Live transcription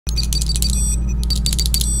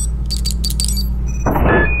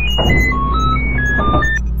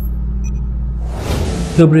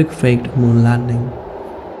Kubrick faked moon landing.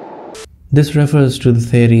 This refers to the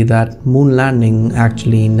theory that moon landing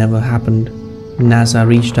actually never happened. NASA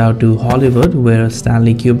reached out to Hollywood, where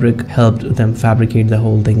Stanley Kubrick helped them fabricate the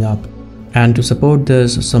whole thing up. And to support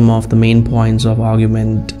this, some of the main points of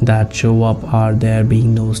argument that show up are there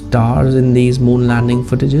being no stars in these moon landing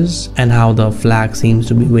footages, and how the flag seems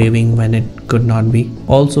to be waving when it could not be.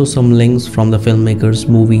 Also some links from the filmmakers'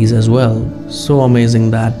 movies as well. So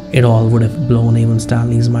amazing that it all would have blown even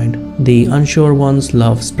Stanley's mind. The unsure ones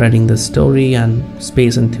love spreading this story, and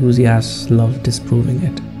space enthusiasts love disproving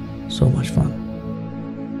it. So much fun.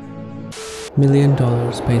 $1 million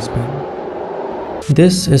Spaceman.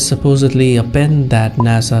 This is supposedly a pen that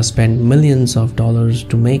NASA spent millions of dollars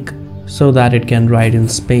to make so that it can write in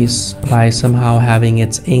space by somehow having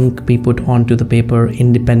its ink be put onto the paper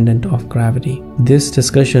independent of gravity. This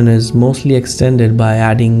discussion is mostly extended by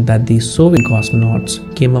adding that the Soviet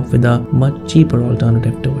cosmonauts came up with a much cheaper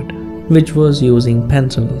alternative to it, which was using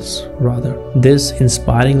pencils rather. This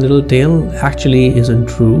inspiring little tale actually isn't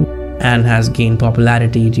true and has gained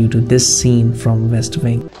popularity due to this scene from West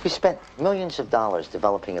Wing. We spent millions of dollars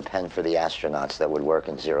developing a pen for the astronauts that would work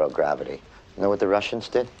in zero gravity. You know what the Russians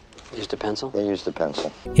did? Used a pencil? They used a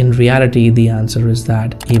pencil. In reality, the answer is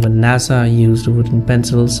that even NASA used wooden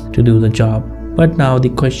pencils to do the job. But now the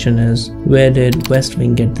question is, where did West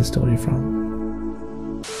Wing get the story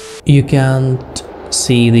from? You can't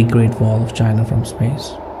see the Great Wall of China from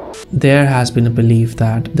space. There has been a belief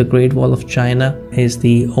that the Great Wall of China is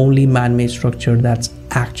the only man-made structure that's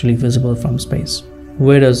actually visible from space.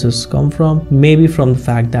 Where does this come from? Maybe from the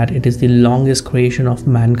fact that it is the longest creation of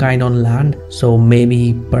mankind on land, so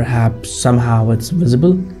maybe perhaps somehow it's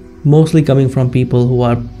visible. Mostly coming from people who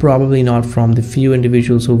are probably not from the few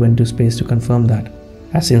individuals who went to space to confirm that.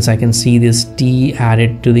 Since I can see this T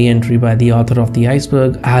added to the entry by the author of The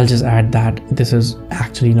Iceberg, I'll just add that this is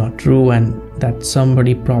actually not true and that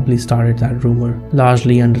somebody probably started that rumor,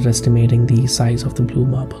 largely underestimating the size of the blue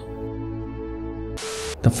marble.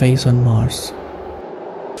 The face on Mars.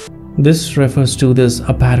 This refers to this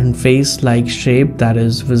apparent face-like shape that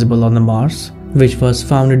is visible on the Mars, which was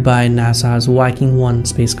founded by NASA's Viking 1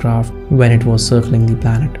 spacecraft when it was circling the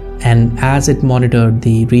planet. And as it monitored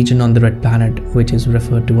the region on the red planet, which is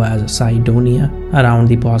referred to as Cydonia, around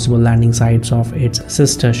the possible landing sites of its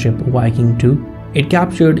sister ship Viking 2, it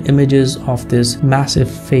captured images of this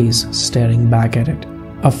massive face staring back at it.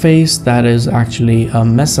 A face that is actually a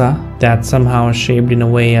mesa that's somehow shaped in a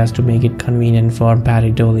way as to make it convenient for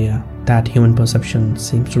Pariedolia that human perception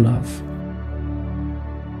seems to love.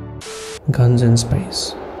 Guns in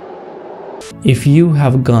space. If you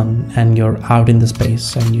have a gun and you're out in the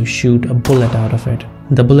space and you shoot a bullet out of it,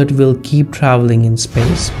 the bullet will keep traveling in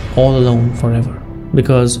space all alone forever.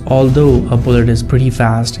 Because although a bullet is pretty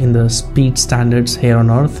fast in the speed standards here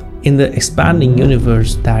on Earth, in the expanding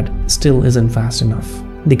universe that still isn't fast enough.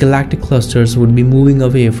 The galactic clusters would be moving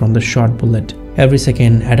away from the shot bullet every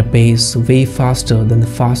second at a pace way faster than the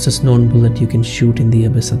fastest known bullet you can shoot in the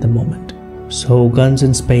abyss at the moment. So guns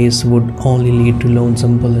in space would only lead to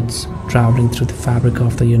lonesome bullets traveling through the fabric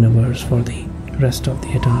of the universe for the rest of the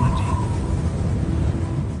eternity.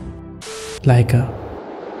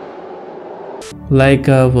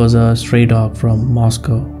 Laika was a stray dog from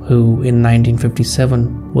Moscow who in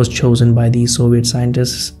 1957 was chosen by the Soviet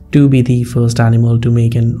scientists to be the first animal to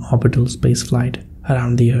make an orbital space flight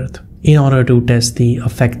around the Earth in order to test the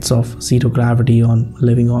effects of zero gravity on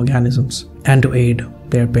living organisms and to aid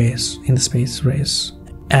their pace in the space race.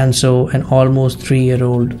 And so an almost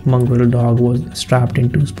 3-year-old mongrel dog was strapped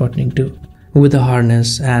into Sputnik 2 with a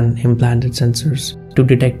harness and implanted sensors to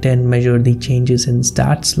detect and measure the changes in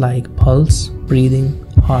stats like pulse, breathing,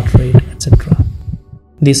 heart rate, etc.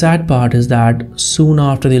 The sad part is that soon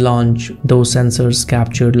after the launch, those sensors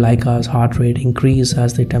captured Laika's heart rate increase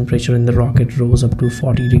as the temperature in the rocket rose up to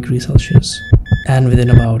 40 degrees Celsius. And within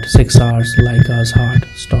about 6 hours, Laika's heart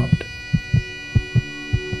stopped.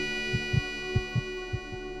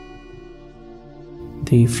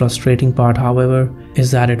 The frustrating part, however,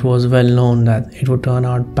 is that it was well known that it would turn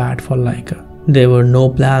out bad for Laika. There were no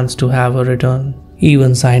plans to have her return.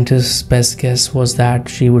 Even scientists' best guess was that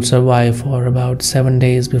she would survive for about 7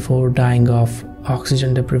 days before dying of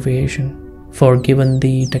oxygen deprivation. For given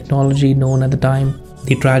the technology known at the time,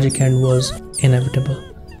 the tragic end was inevitable.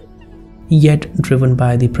 Yet, driven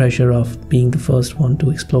by the pressure of being the first one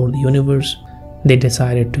to explore the universe, they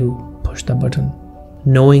decided to push the button,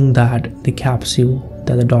 knowing that the capsule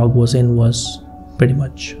that the dog was in was pretty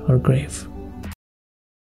much her grave.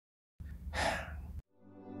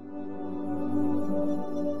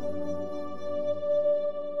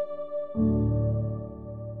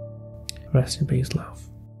 Rest in peace, love.